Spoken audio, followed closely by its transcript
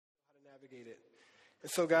navigate it.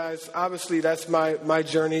 And so, guys, obviously that's my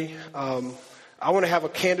journey. I want to have a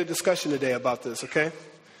candid discussion today about this, okay?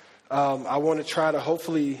 I want to try to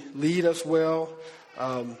hopefully lead us well.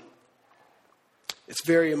 It's a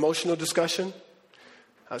very emotional discussion.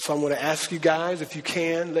 So I'm going to ask you guys, if you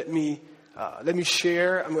can, let me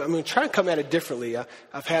share. I'm going to try and come at it differently.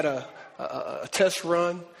 I've had a test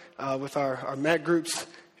run with our MAC groups,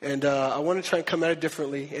 and I want to try and come at it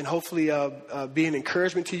differently and hopefully be an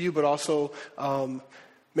encouragement to you, but also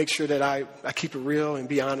make sure that I keep it real and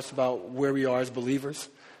be honest about where we are as believers.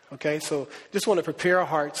 Okay, so just want to prepare our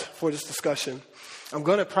hearts for this discussion. I'm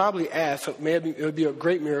going to probably ask, maybe it would be a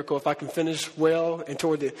great miracle if I can finish well and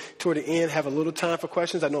toward the end have a little time for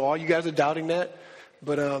questions. I know all you guys are doubting that,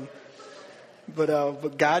 but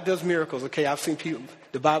God does miracles. Okay, I've seen people.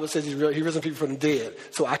 The Bible says He risen people from the dead,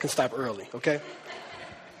 so I can stop early. Okay.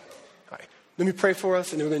 All right. Let me pray for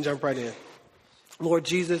us, and then we're going to jump right in. Lord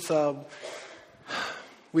Jesus,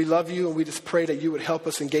 we love you, and we just pray that you would help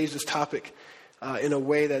us engage this topic in a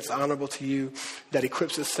way that's honorable to you, that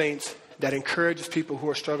equips the saints, that encourages people who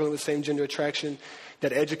are struggling with same-gender attraction,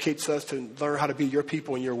 that educates us to learn how to be your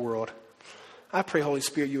people in your world. I pray, Holy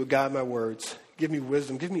Spirit, you would guide my words. Give me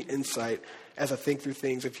wisdom. Give me insight as I think through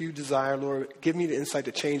things. If you desire, Lord, give me the insight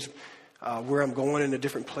to change where I'm going in a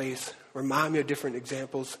different place. Remind me of different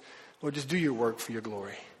examples. Lord, just do your work for your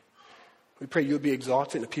glory. We pray you would be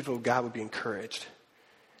exalted and the people of God would be encouraged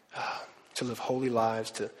to live holy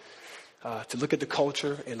lives, to look at the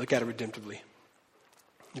culture and look at it redemptively.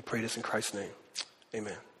 We pray this in Christ's name.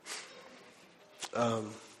 Amen.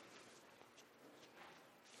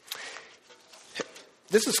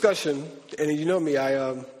 This discussion, and you know me,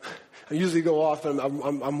 I usually go off, and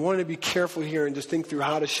I'm wanting to be careful here and just think through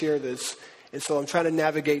how to share this. And so I'm trying to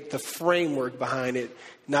navigate the framework behind it,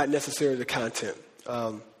 not necessarily the content.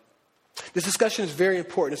 This discussion is very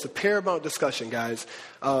important. It's a paramount discussion, guys.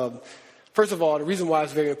 First of all, the reason why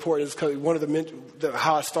it's very important is because one of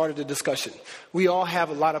how I started the discussion. We all have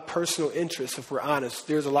a lot of personal interests, if we're honest.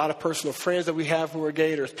 There's a lot of personal friends that we have who are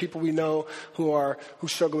gay. There's people we know who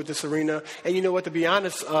struggle with this arena. And you know what? To be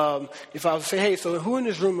honest, if I was to say, hey, so who in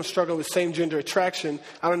this room is struggling with same-gender attraction?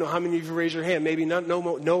 I don't know how many of you raise your hand. Maybe no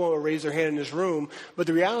one will raise their hand in this room. But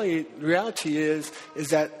the reality is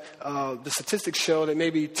that the statistics show that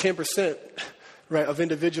maybe 10%, right, of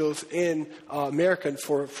individuals in America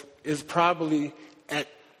is probably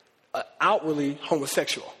outwardly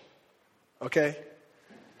homosexual. Okay?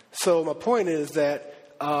 So my point is that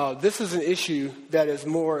this is an issue that is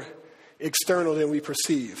more external than we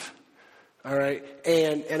perceive. All right?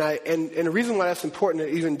 And the reason why that's important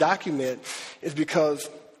to even document is because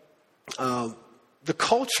the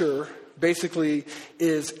culture basically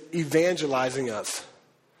is evangelizing us.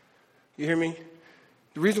 You hear me?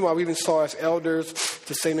 The reason why we even saw as elders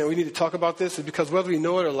to say, man, we need to talk about this is because whether we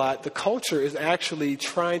know it or not, the culture is actually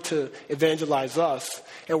trying to evangelize us.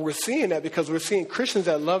 And we're seeing that because we're seeing Christians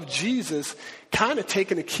that love Jesus kind of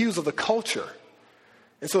taking the cues of the culture.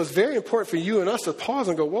 And so it's very important for you and us to pause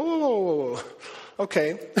and go, whoa.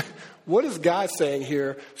 Okay, what is God saying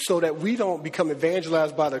here so that we don't become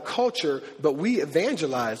evangelized by the culture, but we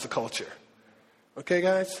evangelize the culture? Okay,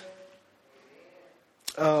 guys?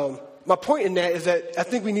 My point in that is that I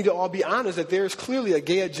think we need to all be honest that there is clearly a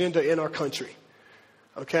gay agenda in our country.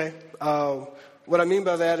 Okay? What I mean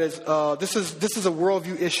by that is this is a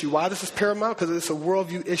worldview issue. Why this is paramount? Because it's a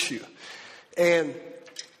worldview issue. And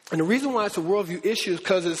the reason why it's a worldview issue is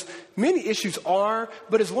because many issues are,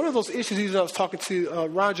 but it's one of those issues, even I was talking to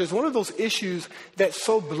Roger, it's one of those issues that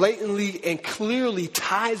so blatantly and clearly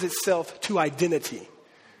ties itself to identity.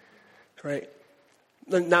 Right?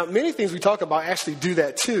 Now, many things we talk about actually do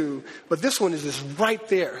that too, but this one is just right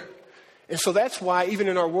there. And so that's why even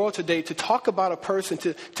in our world today, to talk about a person,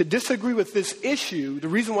 to disagree with this issue, the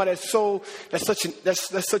reason why that's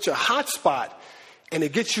such a hot spot and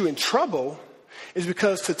it gets you in trouble is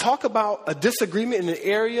because to talk about a disagreement in an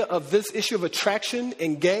area of this issue of attraction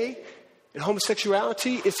and gay and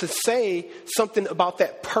homosexuality is to say something about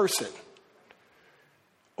that person.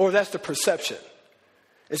 Or that's the perception.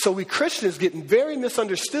 And so we Christians get very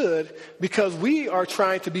misunderstood because we are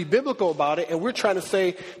trying to be biblical about it, and we're trying to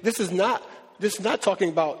say this is not talking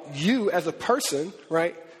about you as a person,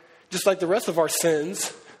 right? Just like the rest of our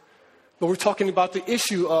sins, but we're talking about the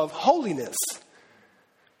issue of holiness.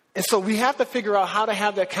 And so we have to figure out how to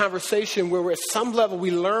have that conversation where at some level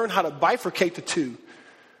we learn how to bifurcate the two,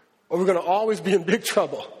 or we're going to always be in big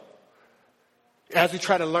trouble as we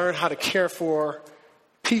try to learn how to care for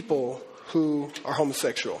people who are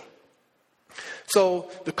homosexual. So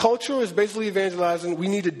the culture is basically evangelizing. We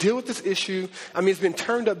need to deal with this issue. I mean, it's been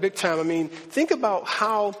turned up big time. I mean, think about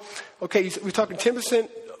how, okay, we're talking 10%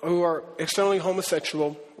 who are externally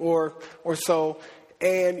homosexual or so,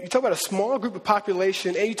 and you talk about a small group of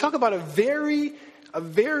population, and you talk about a very,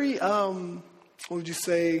 what would you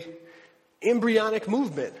say, embryonic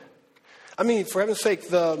movement. I mean, for heaven's sake,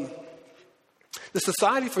 the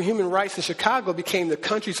Society for Human Rights in Chicago became the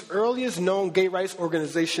country's earliest known gay rights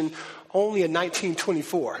organization only in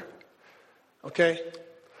 1924. Okay?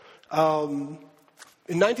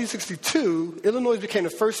 In 1962, Illinois became the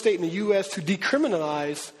first state in the U.S. to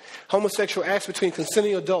decriminalize homosexual acts between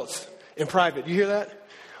consenting adults in private. You hear that?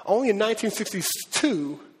 Only in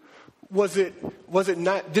 1962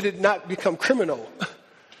 did it not become criminal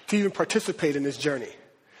to even participate in this journey.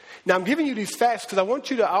 Now, I'm giving you these facts because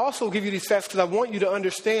I also give you these facts because I want you to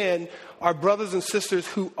understand our brothers and sisters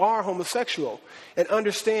who are homosexual and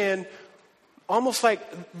understand almost like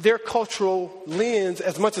their cultural lens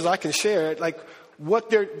as much as I can share it, like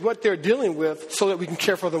what they're dealing with so that we can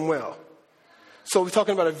care for them well. So we're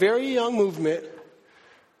talking about a very young movement,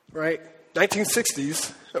 right?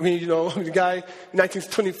 1960s. I mean, the guy in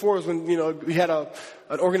 1924 is when, we had an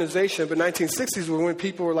organization, but 1960s were when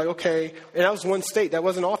people were like, okay, and that was one state. That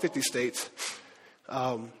wasn't all 50 states.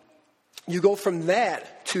 You go from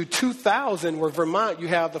that to 2000, where Vermont, you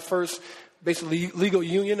have the first basically legal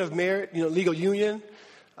union of marriage, legal union.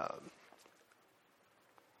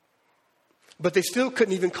 But they still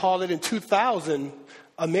couldn't even call it in 2000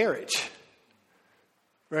 a marriage,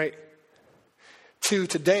 right? To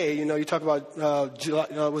today, you talk about,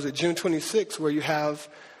 was it June 26th, where you have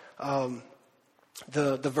the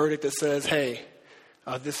verdict that says, hey,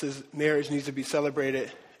 marriage needs to be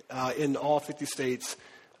celebrated in all 50 states.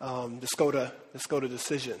 The SCOTA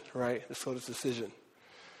decision, right? The SCOTA decision.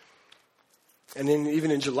 And then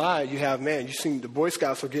even in July, you have, you've seen the Boy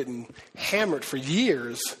Scouts were getting hammered for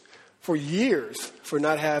years for being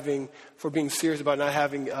serious about not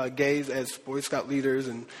having gays as Boy Scout leaders,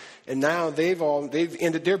 and now they've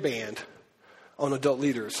ended their ban on adult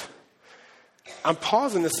leaders. I'm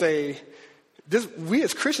pausing to say, we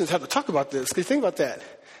as Christians have to talk about this. Because think about that.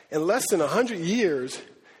 In less than 100 years,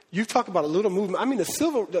 you talk about a little movement. I mean, the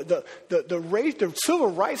civil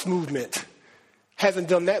rights movement hasn't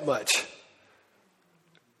done that much.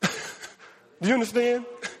 Do you understand?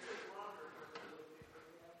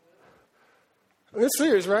 I mean, it's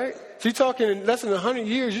serious, right? So you're talking in less than 100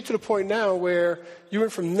 years, you're to the point now where you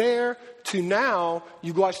went from there to now,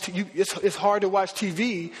 it's hard to watch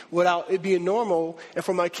TV without it being normal, and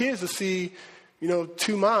for my kids to see,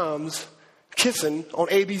 two moms kissing on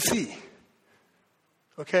ABC.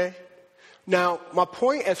 Okay? Now, my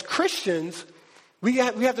point as Christians, we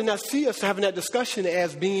have to not see us having that discussion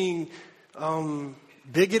as being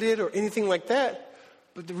bigoted or anything like that.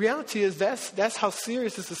 But the reality is that's how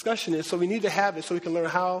serious this discussion is. So we need to have it so we can learn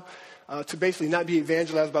how to basically not be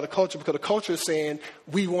evangelized by the culture, because the culture is saying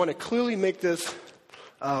we want to clearly make this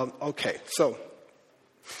okay. So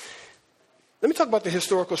let me talk about the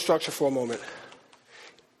historical structure for a moment.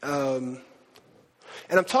 And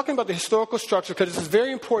I'm talking about the historical structure because this is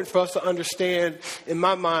very important for us to understand, in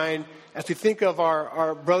my mind, as we think of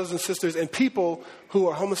our brothers and sisters and people who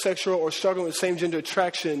are homosexual or struggling with same-gender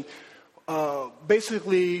attraction,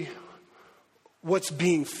 basically what's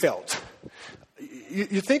being felt.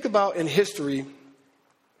 You think about in history,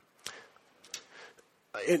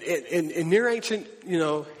 in near ancient,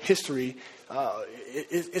 history,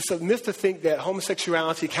 it's a myth to think that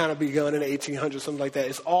homosexuality kind of begun in the 1800s, something like that.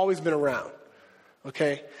 It's always been around,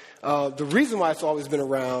 okay? The reason why it's always been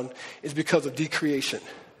around is because of decreation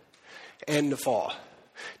and the fall.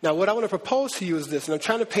 Now, what I want to propose to you is this, and I'm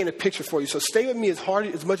trying to paint a picture for you, so stay with me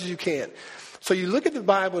as much as you can. So you look at the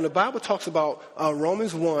Bible, and the Bible talks about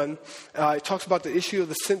Romans 1. It talks about the issue of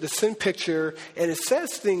the sin picture, and it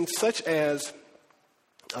says things such as,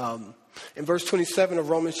 in verse 27 of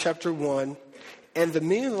Romans chapter 1, and the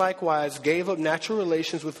men likewise gave up natural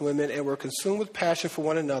relations with women and were consumed with passion for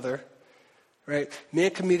one another, right?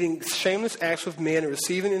 Men committing shameless acts with men and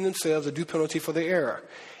receiving in themselves a due penalty for their error.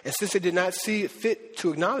 And since they did not see it fit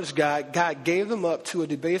to acknowledge God, God gave them up to a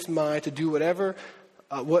debased mind to do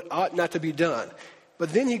what ought not to be done.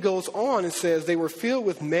 But then he goes on and says, they were filled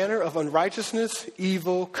with manner of unrighteousness,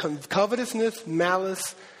 evil, covetousness,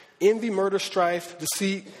 malice, envy, murder, strife,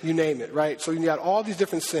 deceit, you name it, right? So you got all these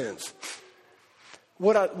different sins.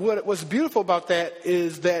 What's beautiful about that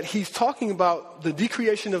is that he's talking about the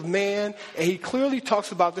decreation of man, and he clearly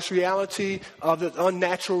talks about this reality of the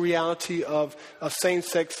unnatural reality of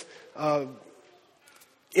same-sex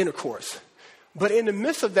intercourse. But in the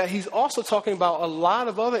midst of that, he's also talking about a lot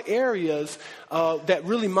of other areas that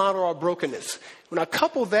really model our brokenness. When I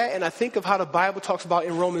couple that and I think of how the Bible talks about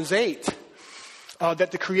in Romans 8,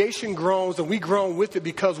 that the creation groans and we groan with it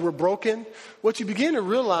because we're broken, what you begin to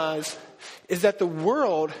realize is that the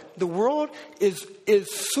world is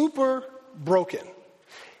super broken.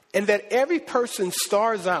 And that every person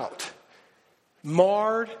starts out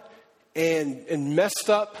marred and messed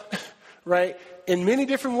up, right, in many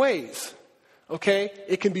different ways. Okay?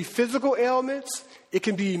 It can be physical ailments. It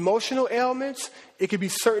can be emotional ailments. It can be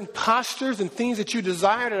certain postures and things that you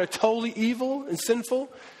desire that are totally evil and sinful.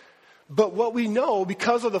 But what we know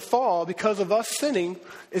because of the fall, because of us sinning,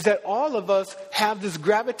 is that all of us have this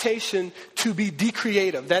gravitation to be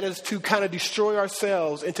decreative. That is to kind of destroy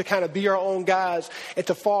ourselves and to kind of be our own gods and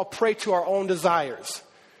to fall prey to our own desires.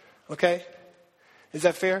 Okay? Is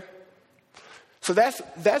that fair? So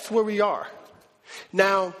that's where we are.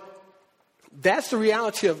 Now, that's the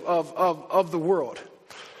reality of the world.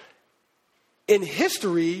 In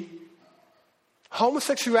history,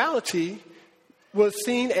 homosexuality was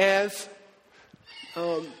seen as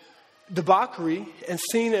debauchery and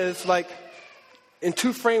seen as like in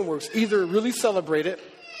two frameworks, either really celebrated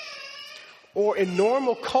or in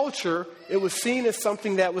normal culture, it was seen as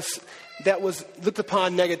something that was looked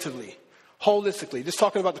upon negatively, holistically, just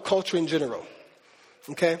talking about the culture in general.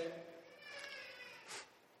 Okay?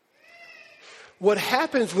 What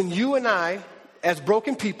happens when you and I, as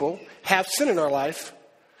broken people, have sin in our life,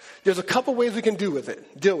 there's a couple ways we can deal with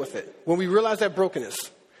it, when we realize that brokenness.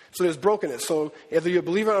 So there's brokenness. So whether you're a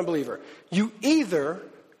believer or unbeliever,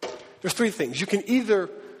 there's three things. You can either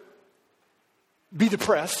be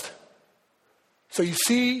depressed. So you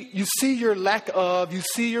see your lack of, you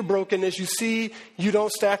see your brokenness, you see you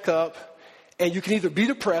don't stack up, and you can either be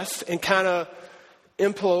depressed and kind of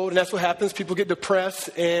implode, and that's what happens. People get depressed,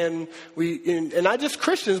 and not just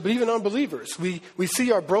Christians, but even unbelievers. We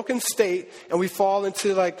see our broken state, and we fall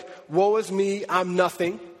into like, woe is me, I'm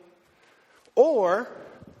nothing. Or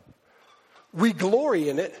we glory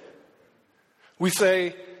in it. We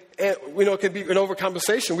say, and it can be an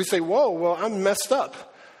overcompensation. We say, whoa, well, I'm messed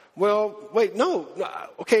up. Well, wait, no.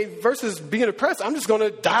 Okay, versus being depressed, I'm just going to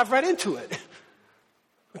dive right into it.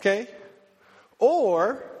 Okay?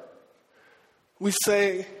 Or we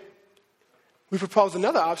propose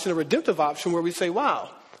another option, a redemptive option, where we say, wow,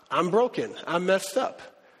 I'm broken. I'm messed up.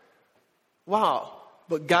 Wow,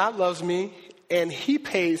 but God loves me, and he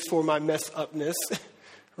pays for my mess upness,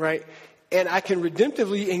 right? And I can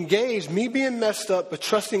redemptively engage me being messed up, but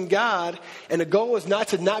trusting God. And the goal is not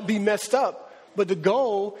to not be messed up, but the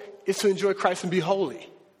goal is to enjoy Christ and be holy.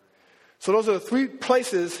 So those are the three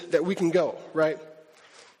places that we can go, right?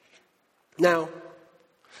 Now,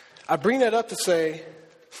 I bring that up to say,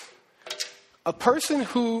 a person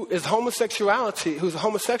who is who's a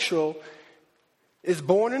homosexual, is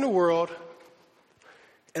born in the world,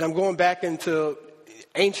 and I'm going back into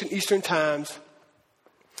ancient Eastern times,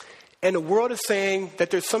 and the world is saying that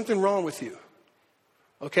there's something wrong with you.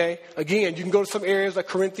 Okay? Again, you can go to some areas like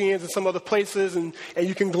Corinthians and some other places, and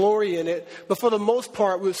you can glory in it. But for the most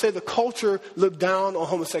part, we would say the culture looked down on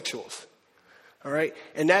homosexuals. All right?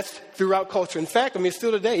 And that's throughout culture. In fact,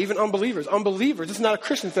 still today, even unbelievers, this is not a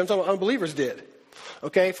Christian thing, I'm talking about unbelievers did.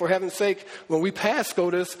 Okay? For heaven's sake, when we passed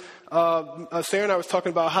SCOTUS, Sarah and I was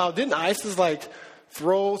talking about how didn't ISIS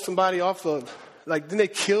throw somebody off didn't they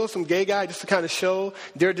kill some gay guy just to kind of show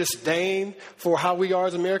their disdain for how we are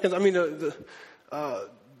as Americans?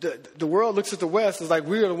 The world looks at the West as like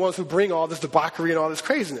we're the ones who bring all this debauchery and all this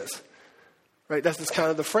craziness. Right? That's just kind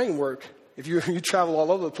of the framework. If you travel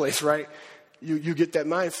all over the place, right? You get that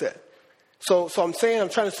mindset. So I'm saying I'm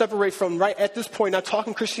trying to separate from right at this point, not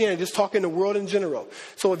talking Christianity, just talking the world in general.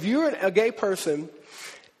 So if you're a gay person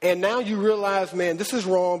and now you realize, man, this is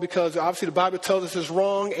wrong because obviously the Bible tells us it's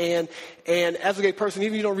wrong, and as a gay person,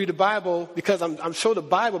 even if you don't read the Bible, because I'm sure the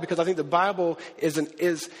Bible, because I think the Bible is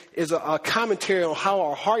a commentary on how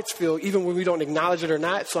our hearts feel, even when we don't acknowledge it or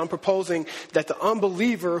not. So I'm proposing that the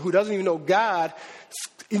unbeliever who doesn't even know God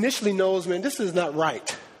initially knows, man, this is not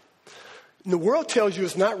right. And the world tells you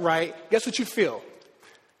it's not right. Guess what you feel?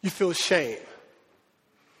 You feel shame.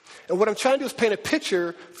 And what I'm trying to do is paint a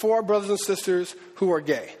picture for our brothers and sisters who are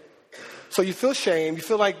gay. So you feel shame. You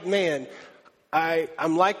feel like, man,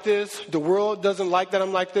 I'm like this. The world doesn't like that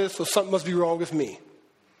I'm like this, so something must be wrong with me.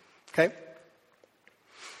 Okay?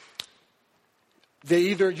 You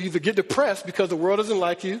either get depressed because the world doesn't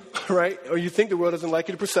like you, right? Or you think the world doesn't like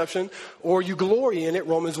you, the perception. Or you glory in it,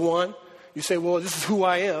 Romans 1. You say, well, this is who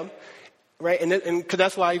I am. Right, and cause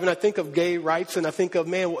that's why even I think of gay rights, and I think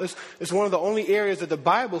of, it's one of the only areas that the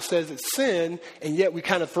Bible says it's sin, and yet we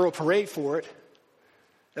kind of throw a parade for it.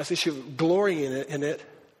 That's the issue of glorying in it,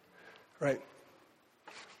 right?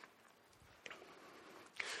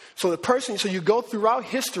 So you go throughout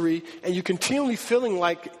history and you're continually feeling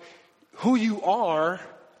like who you are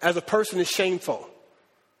as a person is shameful.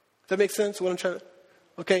 Does that make sense, what I'm trying to...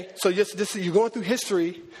 Okay, so you're going through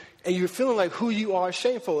history and you're feeling like who you are is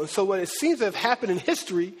shameful. And so what it seems to have happened in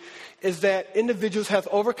history is that individuals have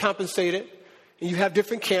overcompensated and you have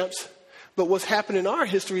different camps. But what's happened in our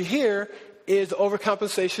history here is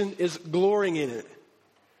overcompensation is glorying in it.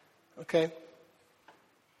 Okay?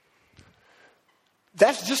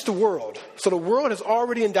 That's just the world. So the world has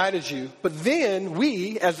already indicted you. But then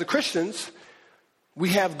we, as the Christians, we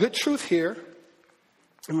have good truth here.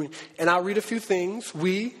 And I'll read a few things.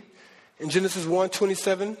 We, in Genesis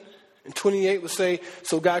 1:27 and 28, will say,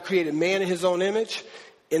 so God created man in his own image.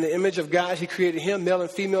 In the image of God, he created him, male and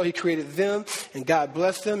female, he created them, and God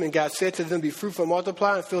blessed them, and God said to them, be fruitful and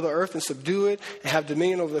multiply, and fill the earth and subdue it, and have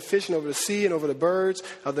dominion over the fish and over the sea and over the birds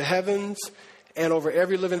of the heavens, and over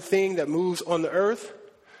every living thing that moves on the earth,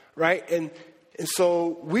 right? And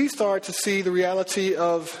so we start to see the reality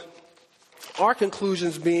of our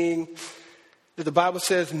conclusions being that the Bible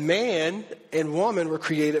says man and woman were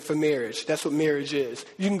created for marriage. That's what marriage is.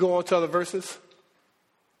 You can go on to other verses.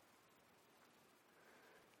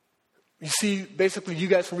 You see, basically, you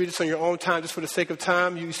guys can read this on your own time, just for the sake of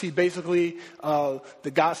time. You see, basically,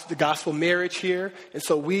 the gospel marriage here. And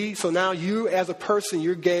so now you, as a person,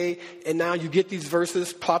 you're gay, and now you get these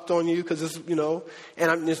verses plopped on you because it's,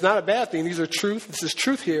 and it's not a bad thing. These are truth. This is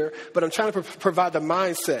truth here. But I'm trying to provide the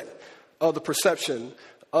mindset of the perception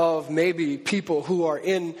of maybe people who are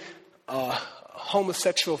in a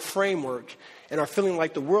homosexual framework and are feeling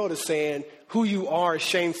like the world is saying who you are is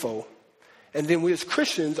shameful. And then we as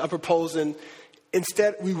Christians are proposing,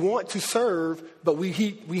 instead we want to serve, but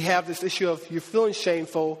we have this issue of you're feeling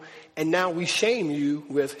shameful, and now we shame you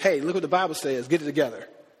with, hey, look what the Bible says, get it together.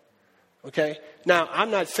 Okay? Now,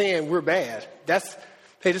 I'm not saying we're bad.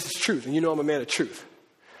 Hey, this is truth, and you know I'm a man of truth.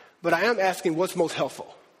 But I am asking what's most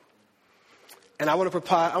helpful. And I want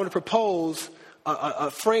to propose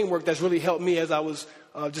a framework that's really helped me as I was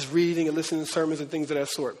just reading and listening to sermons and things of that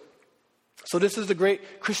sort. So this is the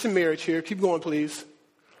great Christian marriage here. Keep going, please.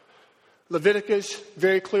 Leviticus,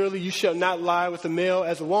 very clearly, you shall not lie with a male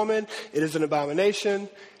as a woman. It is an abomination.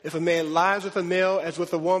 If a man lies with a male as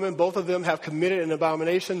with a woman, both of them have committed an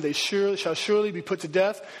abomination. They shall surely be put to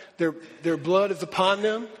death. Their blood is upon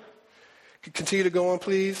them. Continue to go on,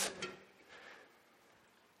 please.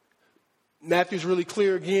 Matthew's really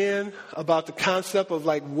clear again about the concept of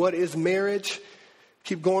what is marriage.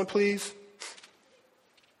 Keep going, please.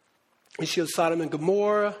 Issue of Sodom and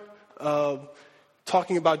Gomorrah,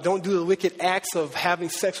 talking about don't do the wicked acts of having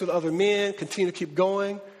sex with other men. Continue to keep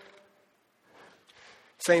going.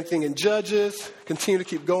 Same thing in Judges. Continue to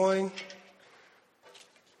keep going.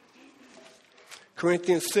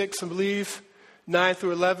 Corinthians 6, I believe, 9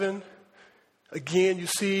 through 11. Again, you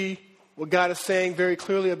see what God is saying very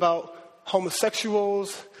clearly about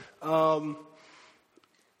homosexuals.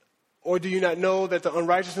 Or do you not know that the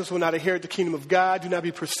unrighteousness will not inherit the kingdom of God? Do not be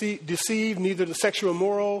deceived, neither the sexual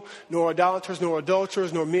immoral, nor idolaters, nor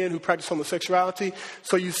adulterers, nor men who practice homosexuality.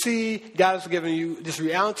 So you see, God has given you this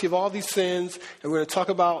reality of all these sins, and we're going to talk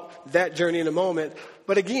about that journey in a moment.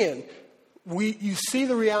 But again, you see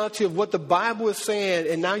the reality of what the Bible is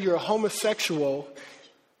saying, and now you're a homosexual.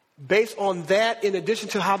 Based on that, in addition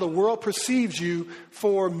to how the world perceives you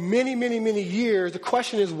for many, many, many years, the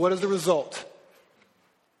question is, what is the result?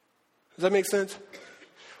 Does that make sense?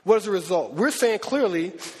 What is the result? We're saying clearly,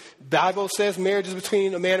 the Bible says marriage is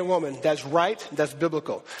between a man and woman. That's right. That's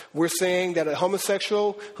biblical. We're saying that a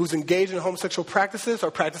homosexual who's engaged in homosexual practices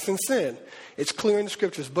are practicing sin. It's clear in the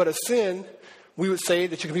scriptures. But a sin, we would say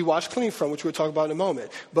that you can be washed clean from, which we'll talk about in a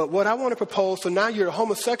moment. But what I want to propose, so now you're a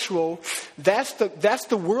homosexual, that's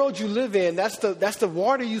the world you live in. That's the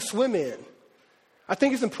water you swim in. I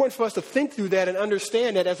think it's important for us to think through that and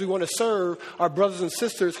understand that as we want to serve our brothers and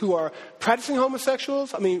sisters who are practicing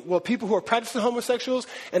homosexuals. People who are practicing homosexuals,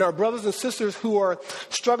 and our brothers and sisters who are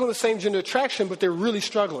struggling with same-gender attraction, but they're really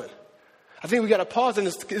struggling. I think we got to pause and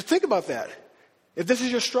think about that. If this is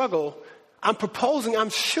your struggle, I'm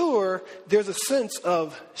sure there's a sense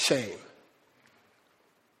of shame.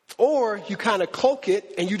 Or you kind of cloak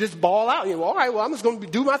it and you just bawl out. All right, well, I'm just going to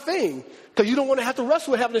do my thing. Because you don't want to have to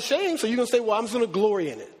wrestle with having a shame. So you're going to say, well, I'm just going to glory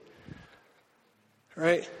in it.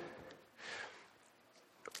 Right?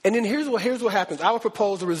 And then here's what happens. I would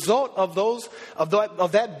propose the result of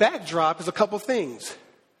that backdrop is a couple things.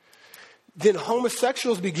 Then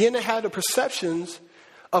homosexuals begin to have the perceptions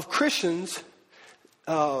of Christians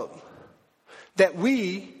that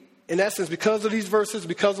we, in essence, because of these verses,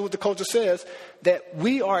 because of what the culture says, that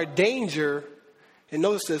we are a danger, and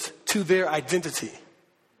notice this, to their identity.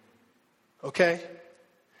 Okay?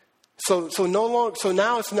 So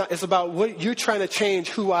now it's about what you're trying to change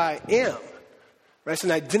who I am. Right? It's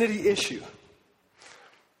an identity issue.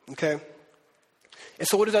 Okay? And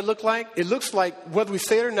so what does that look like? It looks like, whether we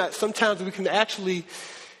say it or not, sometimes we can actually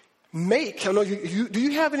make, I don't know, do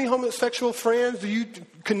you have any homosexual friends? Do you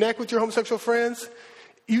connect with your homosexual friends?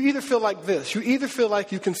 You either feel like this. You either feel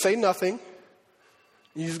like you can say nothing.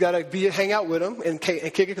 You just got to hang out with them and kick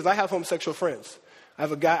it, because I have homosexual friends. I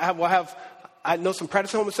have a guy, I know some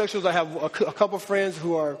practicing homosexuals. I have a couple of friends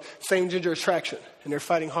who are same gender attraction, and they're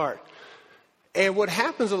fighting hard. And what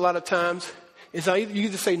happens a lot of times is you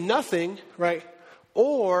either say nothing, right,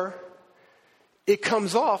 or it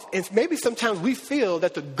comes off, and maybe sometimes we feel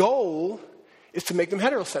that the goal is to make them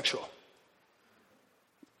heterosexual.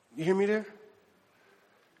 You hear me there?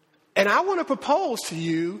 And I want to propose to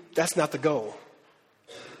you that's not the goal.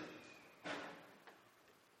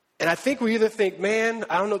 And I think we either think, man,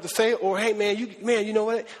 I don't know what to say, or hey, man, you know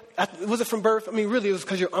what? Was it from birth? I mean, really, it was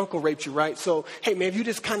because your uncle raped you, right? So, hey, man, if you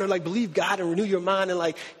just kind of like believe God and renew your mind and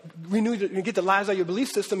like and get the lies out of your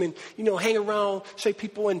belief system and, hang around, shake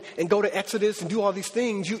people and go to Exodus and do all these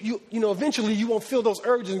things, eventually you won't feel those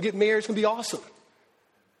urges and get married. It's going to be awesome.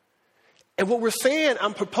 And what we're saying,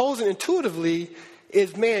 I'm proposing intuitively,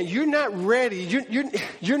 is, man, you're not ready.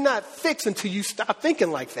 You're not fixed until you stop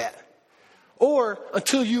thinking like that. Or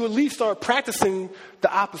until you at least start practicing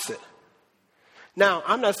the opposite. Now,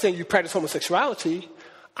 I'm not saying you practice homosexuality.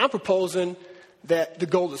 I'm proposing that the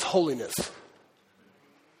goal is holiness.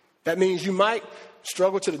 That means you might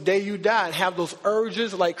struggle to the day you die and have those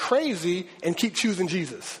urges like crazy and keep choosing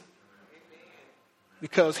Jesus.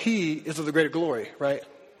 Because he is of the greater glory, right?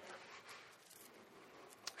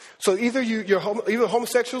 So either either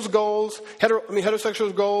homosexuals' goals,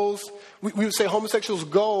 heterosexuals' goals, we would say homosexuals'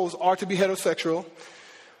 goals are to be heterosexual,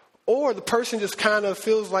 or the person just kind of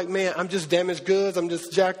feels like, man, I'm just damaged goods, I'm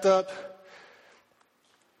just jacked up,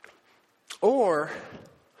 or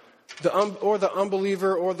the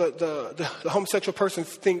unbeliever or the homosexual person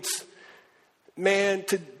thinks, man,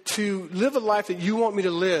 to live a life that you want me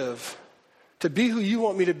to live, to be who you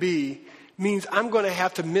want me to be, means I'm going to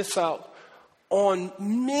have to miss out on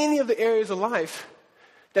many of the areas of life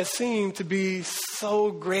that seem to be so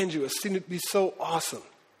grandiose, seem to be so awesome.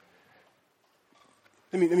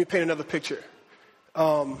 Let me paint another picture.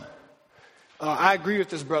 I agree with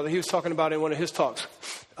this brother. He was talking about it in one of his talks.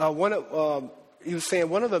 He was saying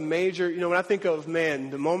one of the major, when I think of, man,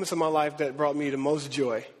 the moments of my life that brought me the most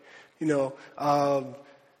joy,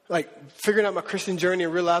 like figuring out my Christian journey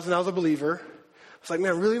and realizing I was a believer. I was like,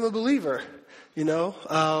 man, really I'm a believer.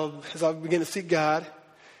 As I began to seek God,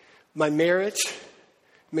 my marriage,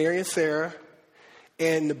 Mary and Sarah,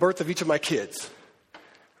 and the birth of each of my kids,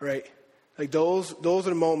 right? Like those are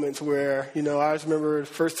the moments where, I just remember the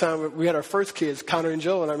first time we had our first kids, Connor and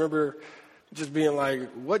Joe, and I remember just being like,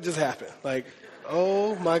 what just happened? Like,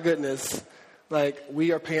 oh my goodness, like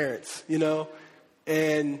we are parents,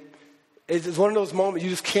 and it's one of those moments you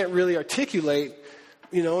just can't really articulate.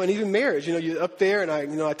 And even marriage, you're up there and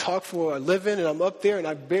I talk for a living and I'm up there and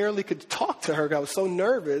I barely could talk to her. I was so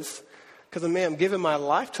nervous because, man, I'm giving my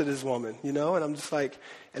life to this woman, and I'm just like,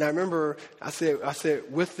 and I remember I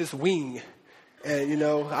said, with this wing, and,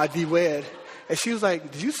 I de-wed. And she was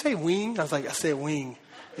like, did you say wing? I was like, I said wing,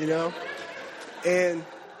 and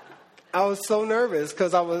I was so nervous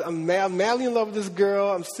because I'm madly in love with this girl.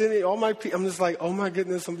 I'm sitting, I'm just like, oh my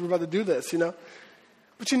goodness, I'm about to do this,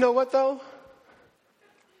 But you know what though?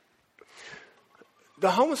 The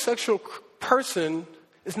homosexual person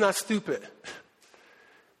is not stupid.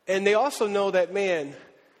 And they also know that, man,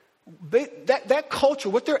 that culture,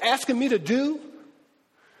 what they're asking me to do,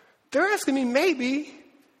 they're asking me maybe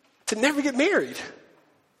to never get married.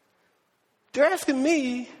 They're asking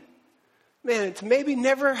me, man, to maybe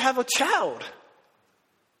never have a child.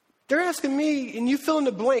 They're asking me, and you fill in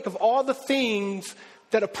the blank of all the things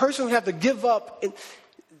that a person would have to give up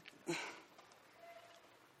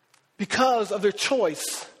because of their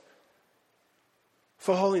choice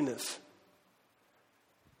for holiness.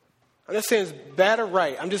 I'm not saying it's bad or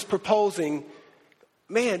right. I'm just proposing,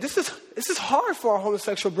 man, this is hard for our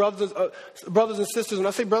homosexual brothers and sisters. When I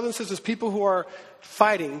say brothers and sisters, people who are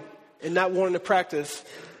fighting and not wanting to practice,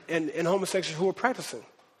 and homosexuals who are practicing.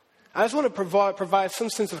 I just want to provide some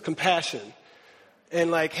sense of compassion and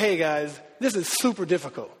like, hey guys, this is super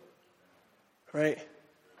difficult, right?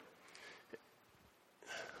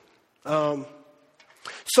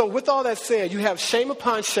 So with all that said, you have shame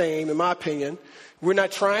upon shame, in my opinion. We're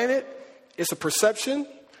not trying it. It's a perception.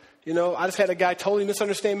 I just had a guy totally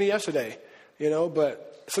misunderstand me yesterday,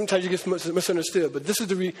 but sometimes you get misunderstood. But this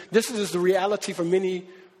is the reality for many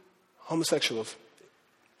homosexuals.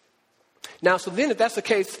 Now, so then if that's the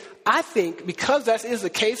case, I think because that is the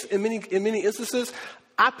case in many instances,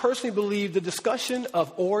 I personally believe the discussion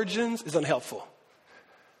of origins is unhelpful.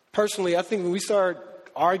 Personally, I think when we start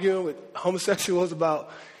arguing with homosexuals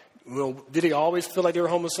about, did they always feel like they were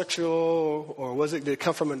homosexual, or did it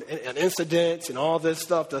come from an incident and all this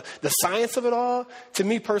stuff? The science of it all, to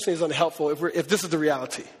me personally, is unhelpful if this is the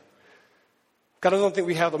reality. God, I don't think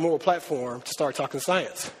we have the moral platform to start talking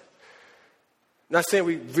science. I'm not saying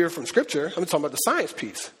we veer from Scripture. I'm talking about the science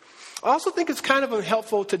piece. I also think it's kind of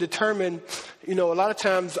unhelpful to determine, a lot of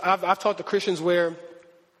times I've talked to Christians where,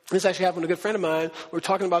 this actually happened to a good friend of mine, we're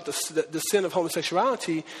talking about the sin of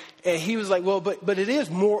homosexuality, and he was like, well, but it is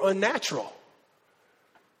more unnatural.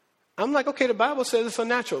 I'm like, okay, the Bible says it's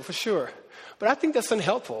unnatural, for sure. But I think that's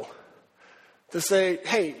unhelpful to say,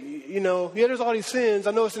 hey, there's all these sins.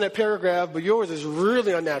 I know it's in that paragraph, but yours is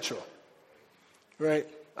really unnatural, right?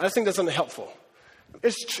 I think that's unhelpful.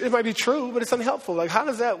 It might be true, but it's unhelpful. Like,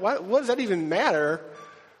 what does that even matter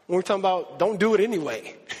when we're talking about don't do it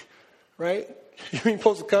anyway, right? You ain't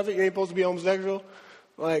supposed to covet, you ain't supposed to be homosexual.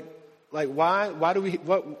 Like why? Why do we,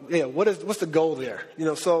 what's the goal there?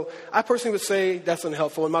 So I personally would say that's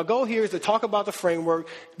unhelpful. And my goal here is to talk about the framework,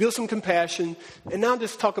 build some compassion, and now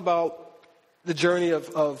just talk about the journey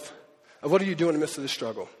of what are you doing in the midst of the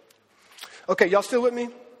struggle. Okay, y'all still with me?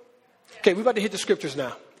 Okay, we're about to hit the scriptures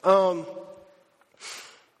now.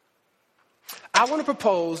 I want to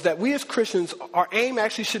propose that we as Christians, our aim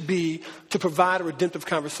actually should be to provide a redemptive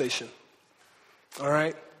conversation. All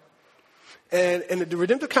right? And the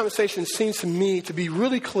redemptive conversation seems to me to be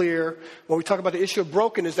really clear when we talk about the issue of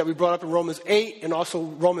brokenness that we brought up in Romans 8 and also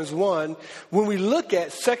Romans 1, when we look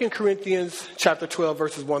at 2 Corinthians chapter 12,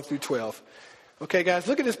 verses 1 through 12. Okay, guys,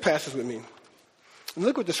 look at this passage with me. And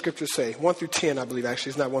look what the scriptures say. 1 through 10, I believe, actually.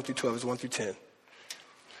 It's not 1 through 12, it's 1 through 10.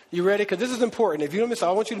 You ready? Because this is important. If you don't miss, I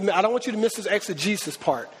don't want you to miss this exegesis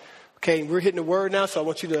part. Okay, we're hitting the word now, so I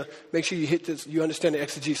want you to make sure you hit this. You understand the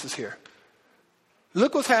exegesis here.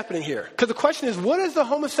 Look what's happening here. Because the question is, what is the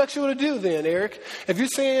homosexual to do then, Eric? If you're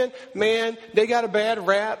saying, man, they got a bad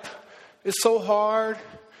rap, it's so hard,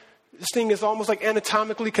 this thing is almost like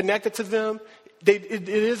anatomically connected to them, it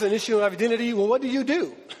is an issue of identity. Well, what do you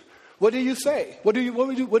do? What do you say? What do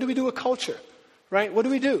we do with culture? Right? What do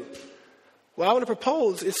we do? Well, I want to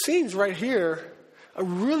propose, it seems right here, a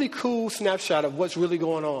really cool snapshot of what's really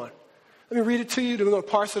going on. Let me read it to you, then we're going to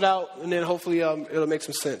parse it out, and then hopefully it'll make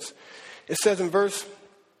some sense. It says in verse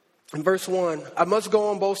 1, I must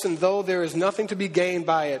go on boasting, though there is nothing to be gained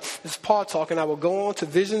by it. This is Paul talking. I will go on to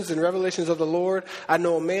visions and revelations of the Lord. I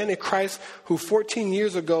know a man in Christ who 14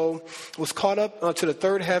 years ago was caught up to the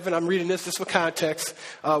third heaven. I'm reading this for context.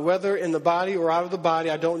 Whether in the body or out of the body,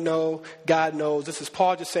 I don't know. God knows. This is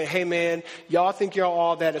Paul just saying, hey man, y'all think y'all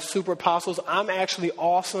all that as super apostles. I'm actually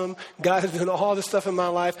awesome. God has done all this stuff in my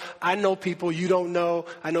life. I know people you don't know.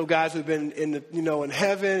 I know guys who've been in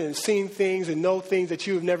heaven and seen things and know things that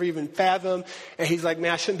you have never even fathom. And he's like,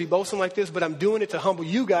 man, I shouldn't be boasting like this, but I'm doing it to humble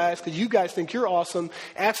you guys because you guys think you're awesome.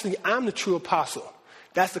 Actually, I'm the true apostle.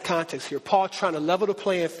 That's the context here. Paul trying to level the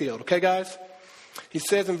playing field. Okay, guys? He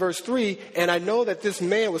says in verse 3, and I know that this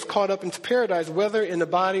man was caught up into paradise, whether in the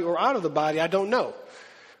body or out of the body, I don't know.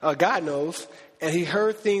 God knows. And he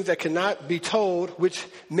heard things that cannot be told, which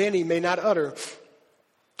man may not utter.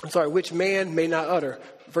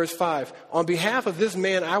 Verse 5, on behalf of this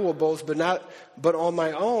man I will boast, but on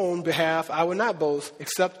my own behalf I will not boast,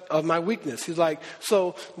 except of my weakness. He's like,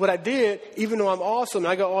 so what I did, even though I'm awesome, and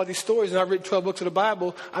I got all these stories, and I've written 12 books of the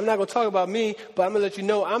Bible, I'm not going to talk about me, but I'm going to let you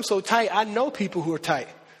know I'm so tight, I know people who are tight,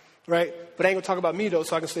 right? But I ain't going to talk about me, though,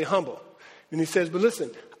 so I can stay humble. And he says, but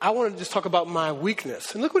listen, I want to just talk about my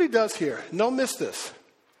weakness. And look what he does here. Don't miss this.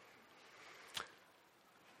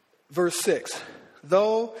 Verse 6.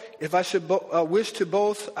 Though, if I should wish to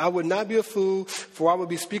boast, I would not be a fool, for I would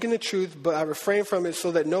be speaking the truth, but I refrain from it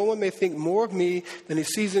so that no one may think more of me than he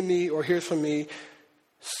sees in me or hears from me.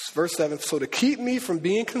 Verse 7, so to keep me from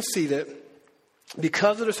being conceited,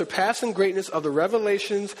 because of the surpassing greatness of the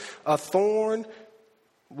revelations, a thorn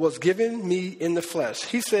was given me in the flesh.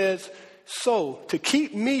 He says, so to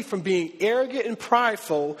keep me from being arrogant and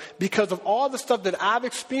prideful because of all the stuff that I've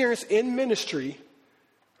experienced in ministry,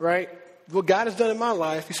 right? What God has done in my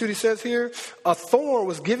life, you see what he says here? A thorn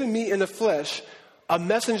was given me in the flesh, a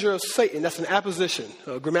messenger of Satan. That's an apposition,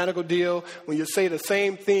 a grammatical deal when you say the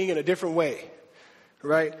same thing in a different way,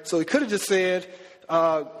 right? So he could have just said,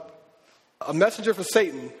 a messenger for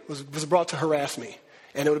Satan was brought to harass me.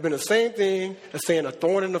 And it would have been the same thing as saying a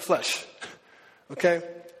thorn in the flesh. Okay?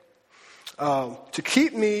 To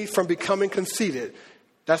keep me from becoming conceited.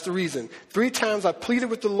 That's the reason. 3 times I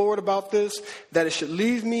pleaded with the Lord about this, that it should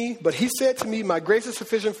leave me. But he said to me, my grace is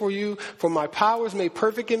sufficient for you, for my power is made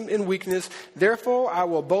perfect in weakness. Therefore, I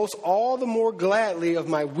will boast all the more gladly of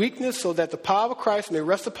my weakness, so that the power of Christ may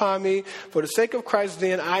rest upon me. For the sake of Christ,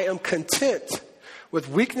 then, I am content with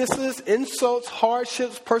weaknesses, insults,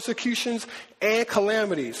 hardships, persecutions, and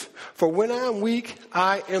calamities. For when I am weak,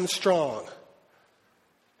 I am strong.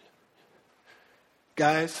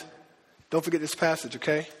 Guys, don't forget this passage,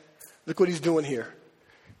 okay? Look what he's doing here.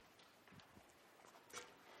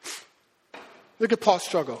 Look at Paul's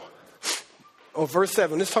struggle. Oh, verse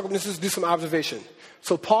 7. Let's just do some observation.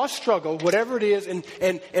 So Paul's struggle, whatever it is, and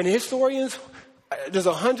historians, there's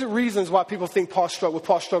 100 reasons why people think what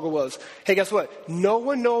Paul's struggle was. Hey, guess what? No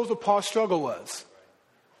one knows what Paul's struggle was.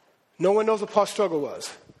 No one knows what Paul's struggle was.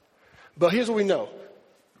 But here's what we know.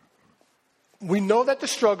 We know that the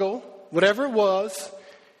struggle, whatever it was,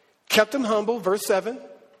 kept him humble, verse 7.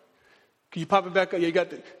 Can you pop it back up? Yeah, you got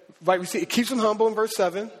the right. We see it keeps him humble in verse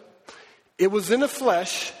 7. It was in the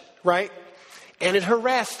flesh, right? And it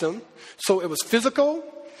harassed him. So it was physical.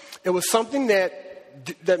 It was something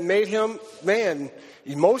that made him,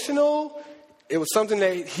 emotional. It was something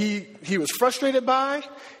that he was frustrated by.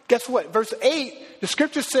 Guess what? Verse 8, the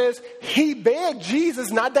scripture says he begged Jesus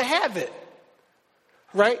not to have it.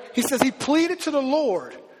 Right? He says he pleaded to the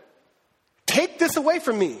Lord, take this away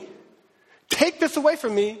from me. Take this away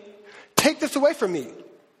from me. Take this away from me.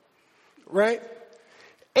 Right?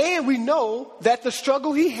 And we know that the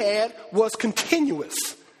struggle he had was continuous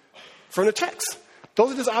from the text.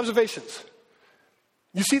 Those are just observations.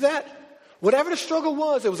 You see that? Whatever the struggle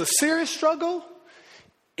was, it was a serious struggle.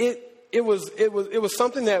 It was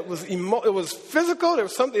something that was it was physical. There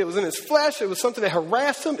was something. It was in his flesh. It was something that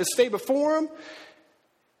harassed him. It stayed before him.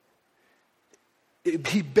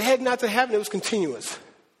 He begged not to have it. It was continuous.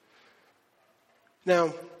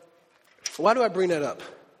 Now, why do I bring that up?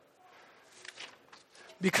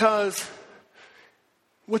 Because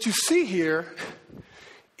what you see here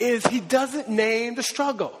is he doesn't name the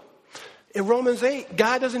struggle. In Romans 8,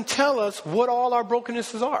 God doesn't tell us what all our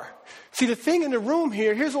brokennesses are. See, the thing in the room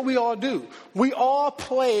here, here's what we all do. We all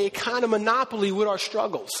play kind of Monopoly with our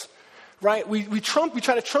struggles, right? We try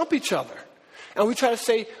to trump each other. And we try to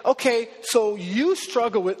say, okay, so you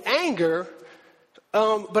struggle with anger,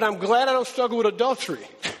 but I'm glad I don't struggle with adultery,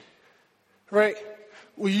 right?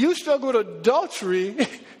 Well, you struggle with adultery,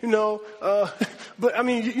 but I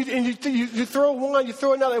mean, you throw one, you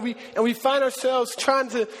throw another, and we find ourselves trying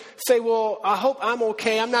to say, well, I hope I'm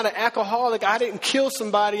okay. I'm not an alcoholic. I didn't kill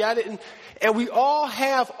somebody. And we all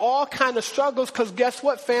have all kind of struggles because guess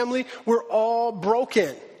what, family? We're all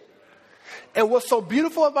broken. And what's so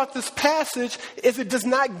beautiful about this passage is it does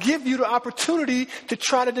not give you the opportunity to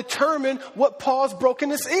try to determine what Paul's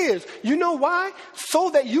brokenness is. You know why? So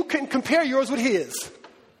that you can compare yours with his.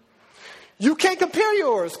 You can't compare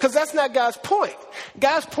yours because that's not God's point.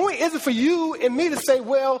 God's point isn't for you and me to say,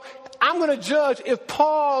 well, I'm going to judge if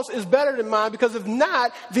Paul's is better than mine because if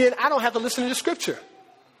not, then I don't have to listen to the scripture.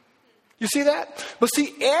 You see that? But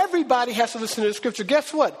see, everybody has to listen to the scripture.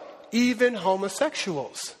 Guess what? Even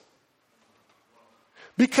homosexuals.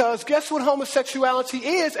 Because guess what homosexuality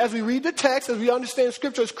is? As we read the text, as we understand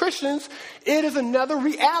scripture as Christians, it is another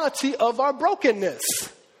reality of our brokenness.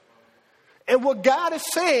 And what God is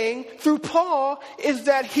saying through Paul is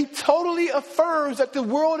that he totally affirms that the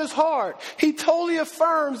world is hard. He totally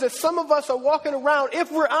affirms that some of us are walking around,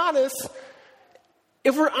 if we're honest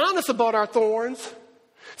about our thorns.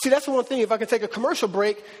 See, that's the one thing, if I can take a commercial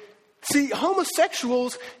break. See,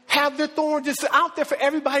 homosexuals have their thorns just out there for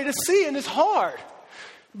everybody to see, and it's hard.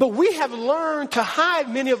 But we have learned to hide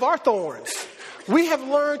many of our thorns. We have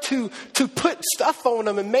learned to put stuff on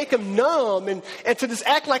them and make them numb and to just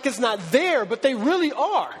act like it's not there, but they really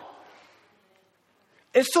are.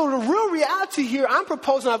 And so the real reality here, I'm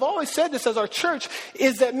proposing, I've always said this as our church,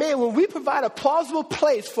 is that, man, when we provide a plausible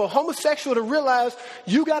place for a homosexual to realize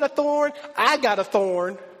you got a thorn, I got a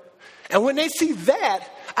thorn. And when they see that,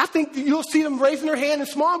 I think you'll see them raising their hand in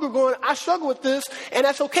small group going, I struggle with this, and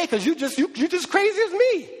that's okay because you're just crazy as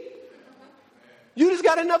me. You just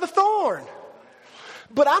got another thorn.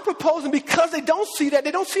 But I'm proposing because they don't see that.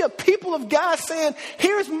 They don't see a people of God saying,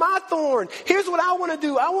 here's my thorn. Here's what I want to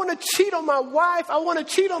do. I want to cheat on my wife. I want to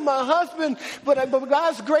cheat on my husband. But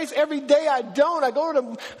God's grace, every day I don't. I go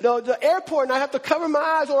to the airport and I have to cover my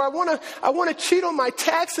eyes. Or I want to cheat on my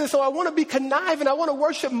taxes. Or I want to be conniving. I want to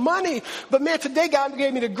worship money. But man, today God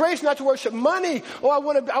gave me the grace not to worship money. Or I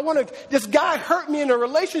want to, this guy hurt me in a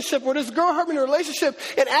relationship. Or this girl hurt me in a relationship.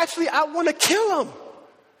 And actually I want to kill him.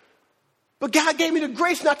 But God gave me the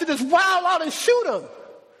grace not to just wild out and shoot him.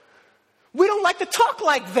 We don't like to talk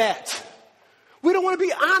like that. We don't want to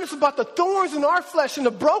be honest about the thorns in our flesh and the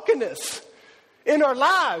brokenness in our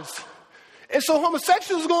lives. And so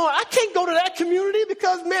homosexuals going, I can't go to that community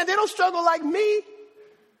because, man, they don't struggle like me.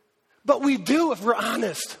 But we do if we're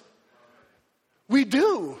honest. We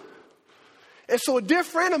do. And so a dear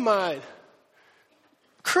friend of mine,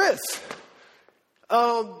 Chris,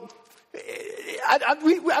 I've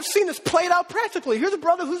seen this played out practically. Here's a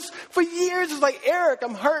brother who's for years is like, Eric,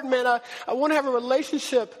 I'm hurting, man. I want to have a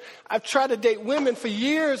relationship. I've tried to date women for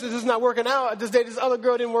years. This is not working out. I just dated this other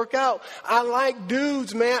girl, didn't work out. I like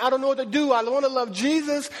dudes, man. I don't know what to do. I want to love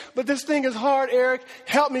Jesus, but this thing is hard, Eric.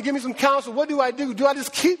 Help me. Give me some counsel. What do? I'm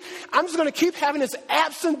just going to keep having this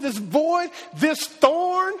absence, this void, this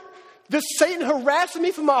thorn, this Satan harassing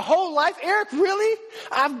me for my whole life. Eric, really?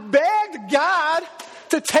 I've begged God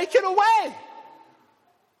to take it away.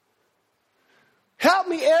 Help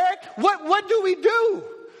me, Eric. What do we do?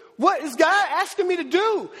 What is God asking me to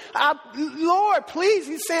do? Lord, please.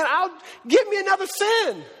 He's saying, give me another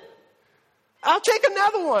sin. I'll take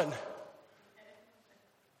another one.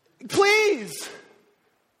 Please.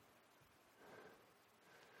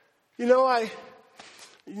 None of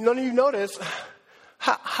you know this.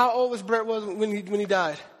 How old was Brett when he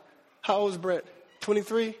died? How old was Brett?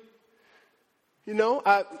 23?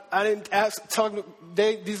 I didn't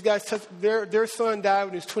these guys, their son died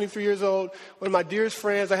when he was 23 years old. One of my dearest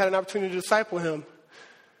friends, I had an opportunity to disciple him,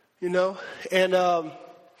 and,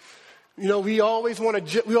 we always want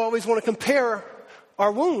to compare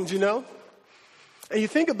our wounds, And you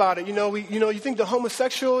think about it, you think the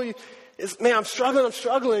homosexual is, man, I'm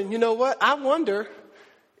struggling. You know what? I wonder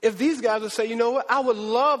if these guys would say, you know what? I would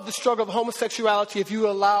love the struggle of homosexuality if you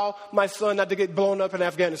allow my son not to get blown up in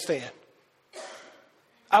Afghanistan.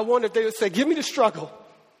 I wonder if they would say, give me the struggle.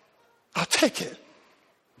 I'll take it.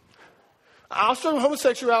 I'll struggle with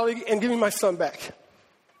homosexuality and give me my son back.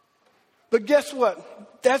 But guess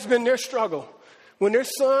what? That's been their struggle. When their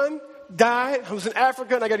son died, I was in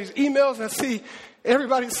Africa and I got these emails and I see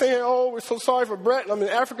everybody saying, oh, we're so sorry for Brett. And I'm in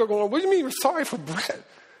Africa going, what do you mean we're sorry for Brett?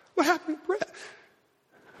 What happened to Brett?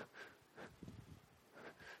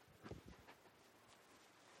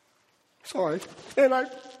 Sorry. And I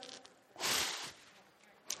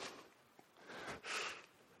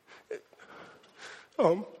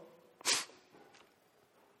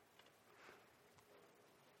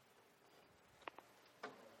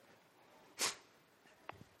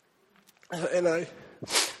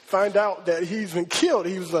find out that he's been killed.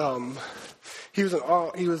 He was in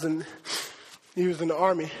the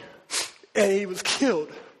army, and he was killed.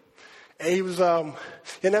 And he was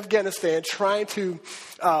in Afghanistan trying to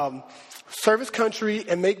serve his country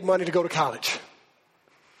and make money to go to college.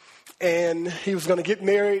 And he was going to get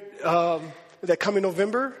married that coming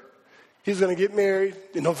November. He was going to get married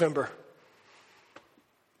in November.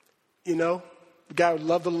 The guy would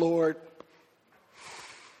love the Lord.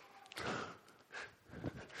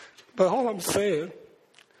 But all I'm saying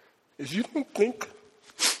is you don't think,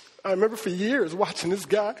 I remember for years watching this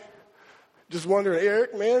guy, just wondering,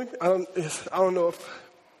 Eric, man, I don't know if,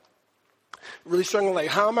 really struggling, like,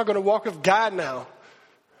 how am I going to walk with God now?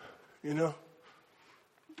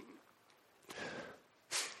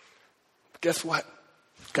 Guess what?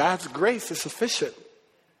 God's grace is sufficient.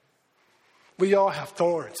 We all have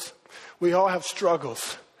thorns. We all have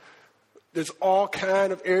struggles. There's all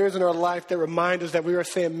kind of areas in our life that remind us that we are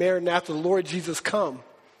saying, Maranatha, the Lord Jesus, come.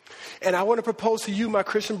 And I want to propose to you, my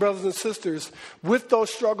Christian brothers and sisters, with those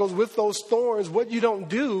struggles, with those thorns, what you don't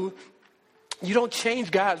do, you don't change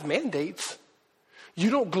God's mandates.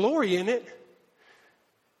 You don't glory in it.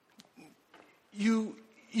 You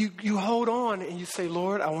hold on and you say,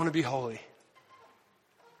 Lord, I want to be holy.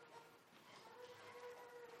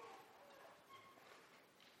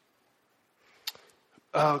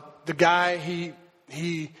 The guy, he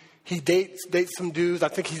dates some dudes. I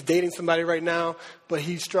think he's dating somebody right now, but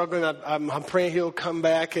he's struggling. I'm praying he'll come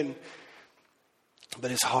back,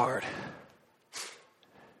 but it's hard.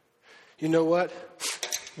 You know what?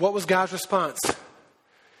 What was God's response?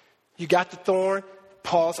 You got the thorn.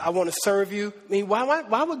 Pause. I want to serve you. I mean,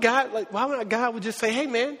 why would God would just say, hey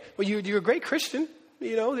man, well you're a great Christian.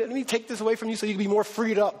 let me take this away from you so you can be more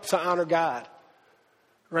freed up to honor God.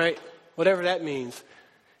 Right? Whatever that means.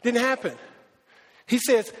 Didn't happen. He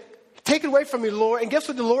says, take it away from me, Lord. And guess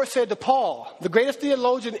what the Lord said to Paul, the greatest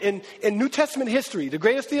theologian in New Testament history, the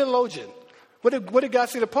greatest theologian. What did God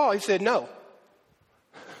say to Paul? He said, no.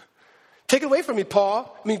 Take it away from me,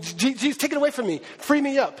 Paul. Jesus, take it away from me. Free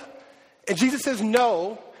me up. And Jesus says,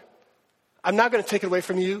 no, I'm not going to take it away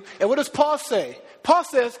from you. And what does Paul say? Paul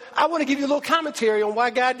says, I want to give you a little commentary on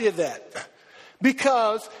why God did that.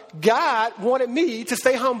 Because God wanted me to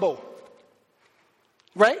stay humble.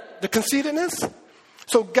 Right? The conceitedness.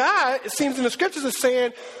 So God, it seems in the scriptures, is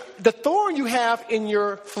saying the thorn you have in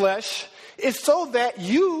your flesh is so that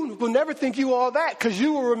you will never think you all that, because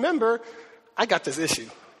you will remember, I got this issue.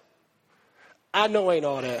 I know ain't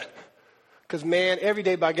all that. Because, man, every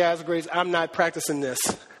day by God's grace, I'm not practicing this.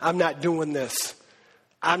 I'm not doing this.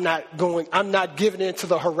 I'm not giving in to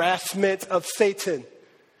the harassment of Satan.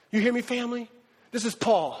 You hear me, family? This is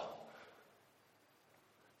Paul.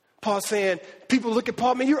 Paul saying, people look at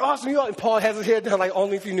Paul, man, you're awesome. And Paul has his head down like,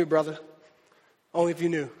 only if you knew, brother. Only if you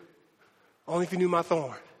knew. Only if you knew my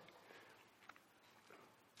thorn.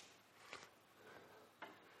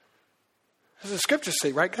 That's what the scriptures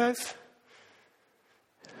say, right, guys?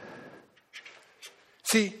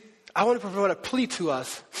 See, I want to provide a plea to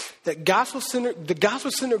us that the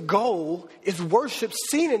gospel-centered goal is worship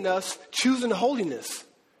seen in us choosing holiness.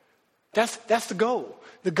 That's the goal.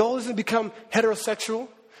 The goal isn't to become heterosexual.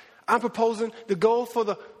 I'm proposing the goal for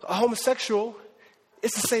the homosexual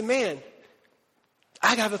is to say, man,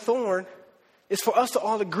 I got a thorn. It's for us to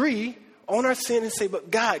all agree on our sin and say,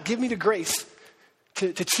 but God, give me the grace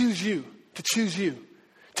to choose you,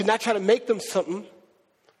 to not try to make them something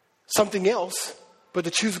else, but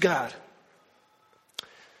to choose God.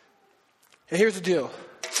 And here's the deal.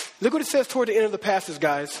 Look what it says toward the end of the passage,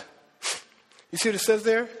 guys. You see what it says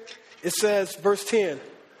there? It says, verse 10,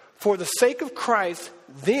 for the sake of Christ,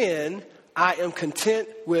 then I am content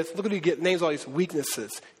with, look at he names all these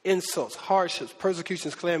weaknesses, insults, hardships,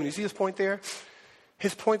 persecutions, calamities. See his point there?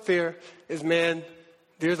 His point there is, man,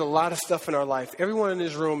 there's a lot of stuff in our life. Everyone in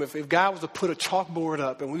this room, if God was to put a chalkboard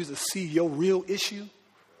up and we was to see your real issue,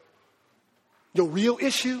 we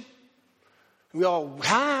all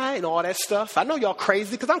high and all that stuff. I know y'all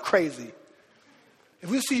crazy because I'm crazy. If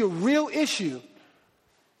we see your real issue,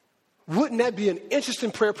 wouldn't that be an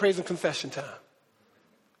interesting prayer, praise, and confession time?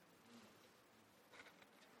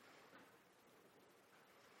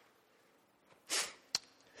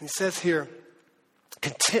 And he says here,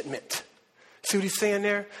 contentment. See what he's saying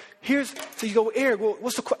there? So you go, Eric, well,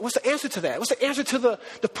 what's the answer to that? What's the answer to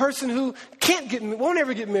the person who won't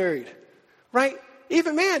ever get married? Right?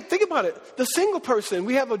 Even, man, think about it. The single person,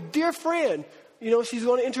 we have a dear friend, she's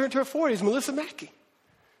going to enter into her 40s, Melissa Mackey.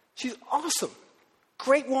 She's awesome.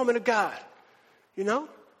 Great woman of God,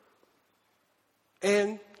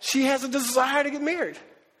 And she has a desire to get married.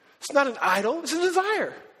 It's not an idol, it's a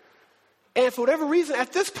desire. And for whatever reason,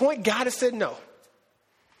 at this point, God has said no.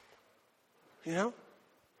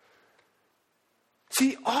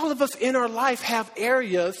 See, all of us in our life have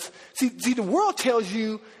areas. See, the world tells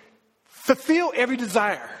you, fulfill every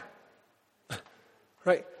desire.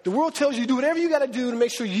 Right? The world tells you do whatever you got to do to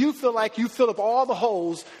make sure you feel like you fill up all the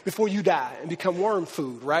holes before you die and become worm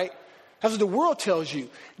food, right? That's what the world tells you.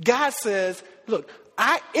 God says, look,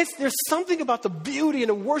 there's something about the beauty and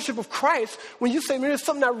the worship of Christ when you say, man, there's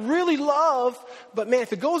something I really love, but man,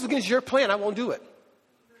 if it goes against your plan, I won't do it.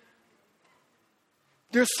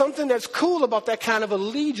 There's something that's cool about that kind of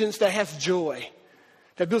allegiance that has joy,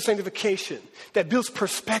 that builds sanctification, that builds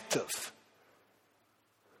perspective.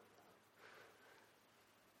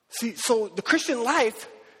 See, so the Christian life,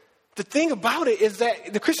 the thing about it is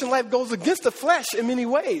that the Christian life goes against the flesh in many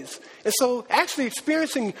ways. And so actually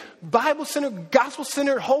experiencing Bible-centered,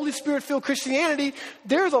 gospel-centered, Holy Spirit-filled Christianity,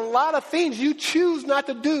 there's a lot of things you choose not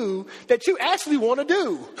to do that you actually want to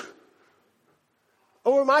do.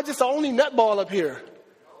 Or am I just the only nutball up here?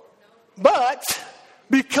 But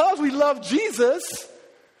because we love Jesus,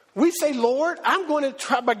 we say, Lord, I'm going to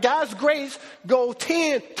try, by God's grace, go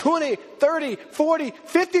 10, 20, 30, 40,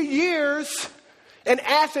 50 years and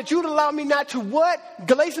ask that you would allow me not to what?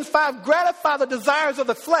 Galatians 5, gratify the desires of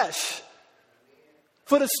the flesh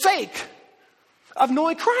for the sake of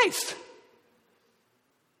knowing Christ.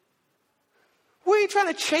 We ain't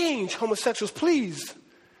trying to change homosexuals, please.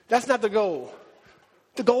 That's not the goal.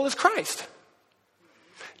 The goal is Christ.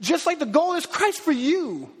 Just like the goal is Christ for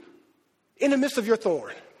you in the midst of your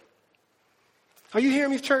thorn. Are you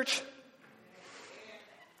hearing me, church?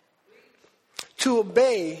 To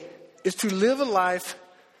obey is to live a life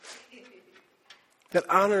that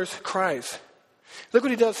honors Christ. Look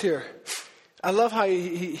what he does here. I love how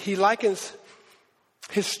he likens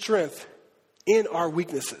his strength in our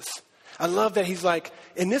weaknesses. I love that he's like,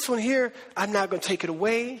 in this one here, I'm not going to take it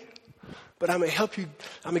away, but I'm going to help you.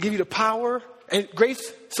 I'm going to give you the power. And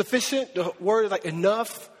grace sufficient, the word is like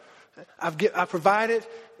enough. I've provided.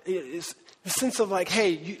 It's the sense of like,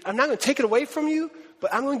 hey, I'm not going to take it away from you,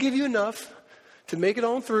 but I'm going to give you enough to make it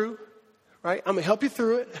on through, right? I'm going to help you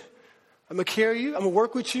through it. I'm going to carry you. I'm going to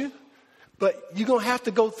work with you, but you're going to have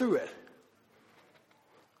to go through it.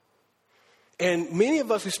 And many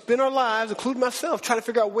of us, we spend our lives, including myself, trying to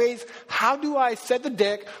figure out ways, how do I set the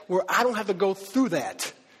deck where I don't have to go through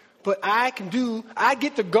that? But I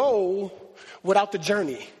get the goal without the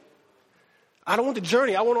journey. I don't want the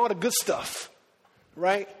journey. I want all the good stuff,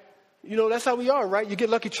 right? You know, that's how we are, right? You get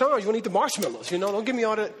Lucky Charms, you want to eat the marshmallows, you know? Don't give me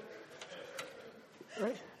all that,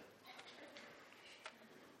 right?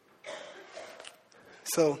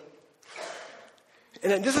 So,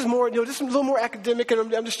 and this is more, this is a little more academic,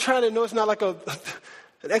 and I'm just trying to know it's not like an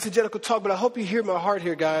exegetical talk, but I hope you hear my heart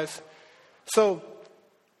here, guys. So,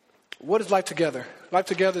 what is life together? Life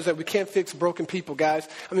together is that we can't fix broken people, guys.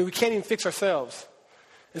 I mean, we can't even fix ourselves.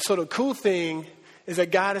 And so the cool thing is that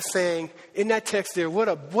God is saying in that text there, what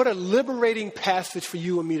a liberating passage for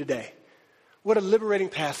you and me today. What a liberating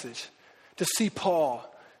passage to see Paul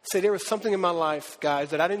say there was something in my life, guys,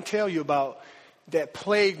 that I didn't tell you about that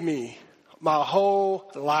plagued me my whole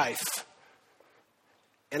life.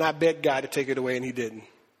 And I begged God to take it away, and he didn't.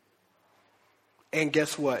 And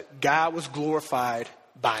guess what? God was glorified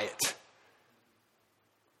by it.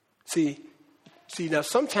 See, now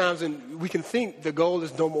sometimes we can think the goal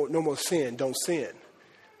is no more sin, don't sin.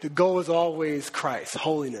 The goal is always Christ,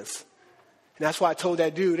 holiness. And that's why I told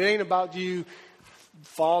that dude, it ain't about you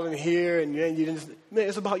falling here and you didn't. Man,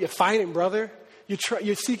 it's about you fighting, brother.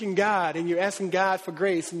 You're seeking God and you're asking God for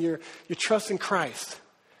grace and you're trusting Christ.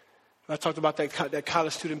 I talked about that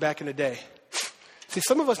college student back in the day. See,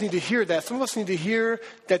 some of us need to hear that. Some of us need to hear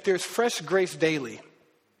that there's fresh grace daily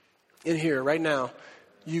in here right now.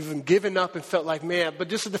 You've been given up and felt like, man, but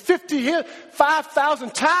this is the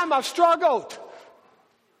 5,000th time I've struggled.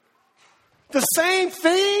 The same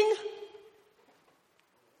thing?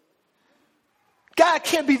 God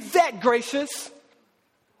can't be that gracious.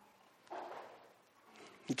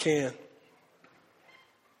 He can.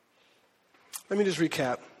 Let me just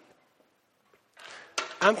recap.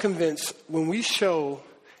 I'm convinced when we show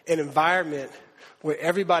an environment where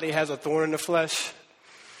everybody has a thorn in the flesh,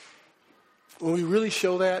 when we really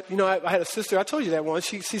show that, I had a sister, I told you that once,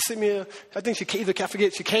 she sent me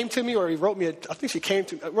she came to me or he wrote me,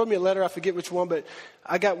 wrote me a letter, I forget which one, but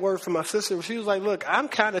I got word from my sister. She was like, look, I'm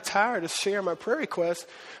kind of tired of sharing my prayer requests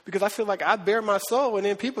because I feel like I bare my soul and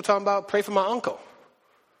then people talking about pray for my uncle.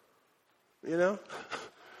 And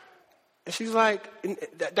she's like,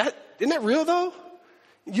 isn't that real though?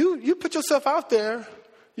 You put yourself out there.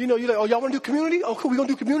 You're like, oh, y'all want to do community? Oh, cool, we're going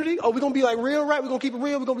to do community? Oh, we're going to be like real, right? We're going to keep it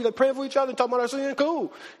real. We're going to be like praying for each other and talking about our sin.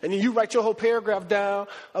 Cool. And then you write your whole paragraph down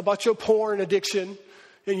about your porn addiction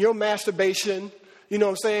and your masturbation. You know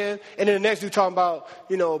what I'm saying? And then the next dude talking about,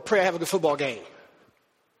 pray I have a good football game.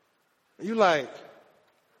 And you like,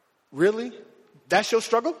 really? That's your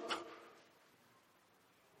struggle?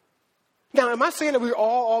 Now, am I saying that we're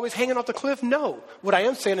all always hanging off the cliff? No. What I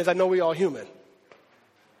am saying is I know we're all human.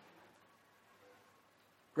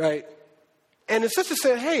 Right? And the sister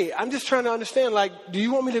said, hey, I'm just trying to understand, do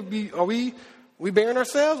you want me to be, are we bearing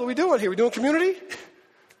ourselves? What are we doing here? We doing community?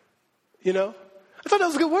 I thought that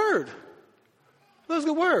was a good word. That was a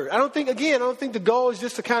good word. I don't think the goal is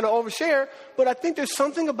just to kind of overshare, but I think there's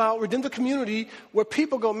something about redemptive community where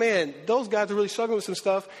people go, man, those guys are really struggling with some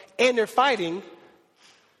stuff, and they're fighting.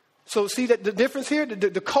 So see that the difference here,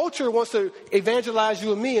 the culture wants to evangelize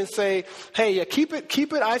you and me and say, hey, yeah, keep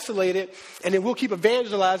it isolated, and then we'll keep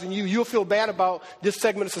evangelizing you. You'll feel bad about this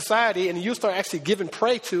segment of society, and you'll start actually giving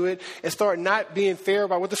prey to it and start not being fair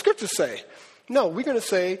about what the scriptures say. No, we're going to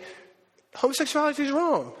say homosexuality is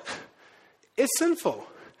wrong. It's sinful.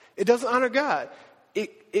 It doesn't honor God.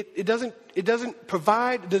 It doesn't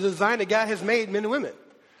provide the design that God has made men and women.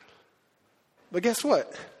 But guess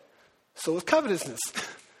what? So is covetousness.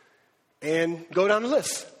 And go down the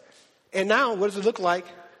list. And now, what does it look like,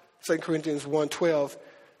 2 Corinthians 1:12,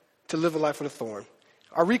 to live a life with a thorn?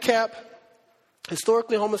 Our recap,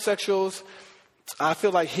 historically, homosexuals, I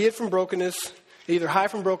feel like hid from brokenness, either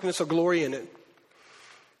hide from brokenness or glory in it.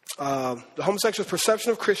 The homosexuals'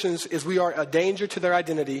 perception of Christians is we are a danger to their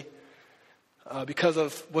identity because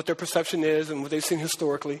of what their perception is and what they've seen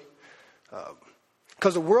historically.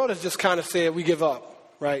 Because the world has just kind of said, we give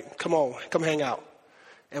up, right? Come on, come hang out.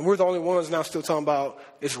 And we're the only ones now still talking about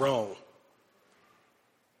it's wrong.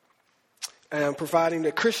 and providing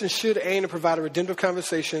that Christians should aim to provide a redemptive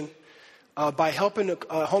conversation by helping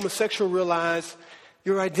a homosexual realize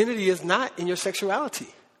your identity is not in your sexuality.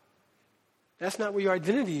 That's not where your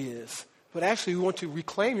identity is. But actually, we want to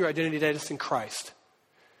reclaim your identity that is in Christ.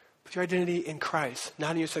 Put your identity in Christ,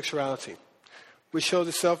 not in your sexuality. Which shows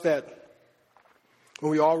itself that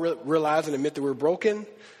when we all realize and admit that we're broken,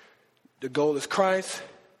 the goal is Christ,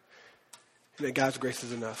 and that God's grace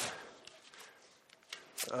is enough.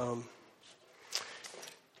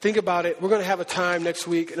 Think about it. We're going to have a time next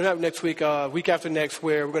week, not next week, week after next,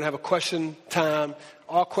 where we're going to have a question time.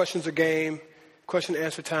 All questions are game, question and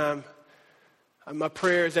answer time. My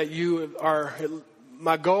prayer is that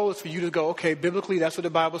my goal is for you to go, okay, biblically, that's what the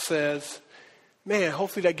Bible says. Man,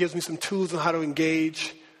 hopefully that gives me some tools on how to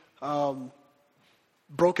engage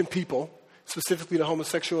broken people, specifically the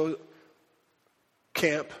homosexual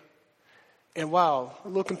camp. And wow, a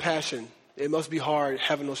little compassion. It must be hard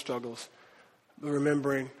having those struggles. But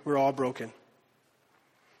remembering we're all broken.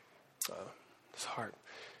 It's hard.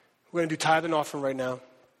 We're going to do tithe and offering right now.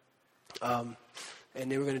 And then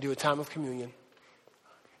we're going to do a time of communion.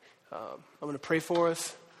 I'm going to pray for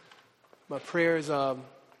us. My prayer is that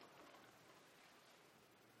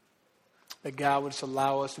God would just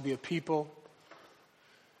allow us to be a people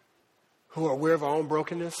who are aware of our own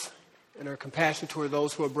brokenness and are compassionate toward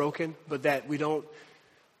those who are broken, but that we don't,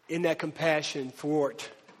 in that compassion, thwart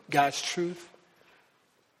God's truth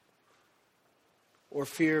or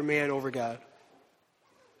fear man over God.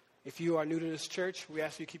 If you are new to this church, we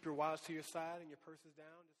ask you to keep your wallets to your side and your purses down.